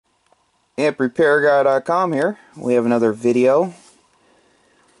AmpRepairGuy.com here. We have another video.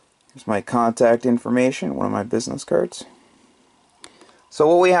 Here's my contact information, one of my business cards. So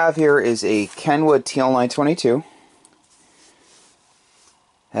what we have here is a Kenwood Tl-922.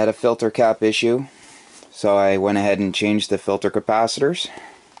 Had a filter cap issue, so I went ahead and changed the filter capacitors.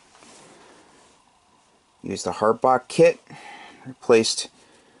 Used the Hardbox kit, replaced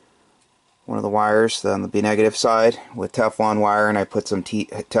one of the wires on the B negative side with Teflon wire, and I put some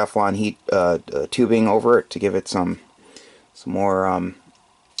Teflon heat tubing over it to give it some more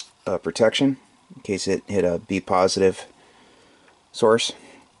protection in case it hit a B positive source.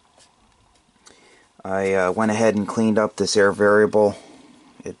 I went ahead and cleaned up this air variable.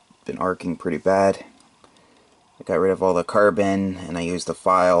 It'd been arcing pretty bad. I got rid of all the carbon and I used the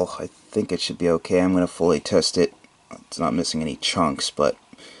file. I think it should be okay. I'm going to fully test it. It's not missing any chunks, but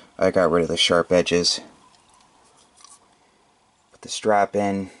I got rid of the sharp edges. Put the strap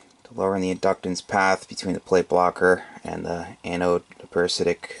in to lower the inductance path between the plate blocker and the anode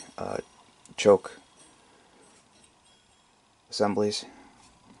parasitic choke assemblies.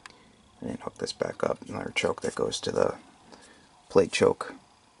 And then hook this back up. Another choke that goes to the plate choke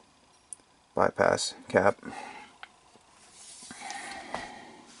bypass cap.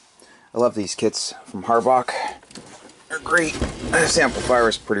 I love these kits from Hardbox. They're great. This amplifier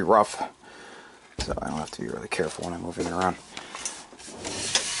is pretty rough, so I don't have to be really careful when I'm moving it around.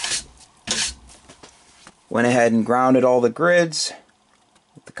 Went ahead and grounded all the grids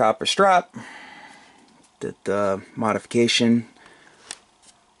with the copper strap. Did the modification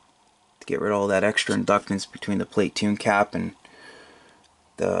to get rid of all that extra inductance between the plate tune cap and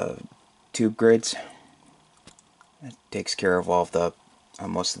the tube grids. It takes care of all of the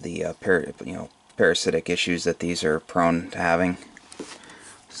most of the parasitic issues that these are prone to having.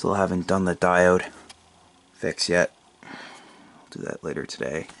 Still haven't done the diode fix yet. I'll do that later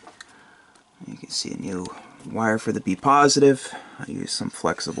today. You can see a new wire for the B positive. I use some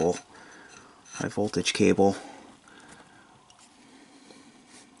flexible high voltage cable.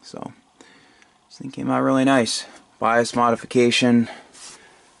 So this thing came out really nice. Bias modification,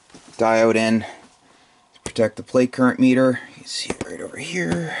 diode in to protect the plate current meter. You can see it right over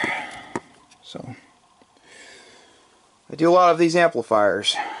here. So I do a lot of these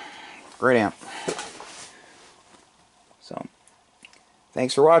amplifiers. Great amp. So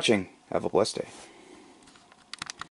thanks for watching. Have a blessed day.